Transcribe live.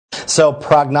So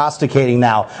prognosticating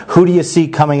now, who do you see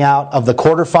coming out of the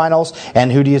quarterfinals,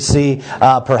 and who do you see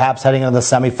perhaps heading into the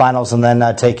semifinals and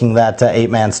then taking that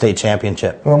 8-man state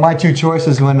championship? Well, my two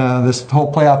choices when this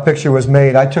whole playoff picture was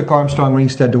made, I took Armstrong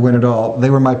Ringstead to win it all. They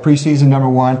were my preseason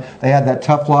 #1. They had that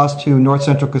tough loss to North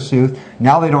Central Kossuth.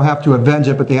 Now they don't have to avenge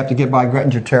it, but they have to get by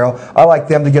Grettinger Terrell. I like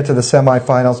them to get to the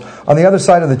semifinals. On the other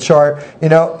side of the chart, you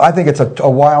know, I think it's a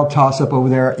wild toss-up over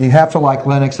there. You have to like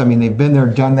Lennox. I mean, they've been there,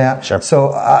 done that. Sure.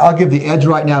 So I'll give the edge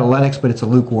right now to Lennox, but it's a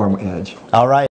lukewarm edge. All right.